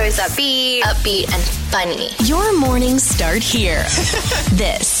that it's always upbeat, and funny. Your mornings start here.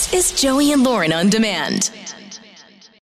 This is Joey and Lauren on Demand.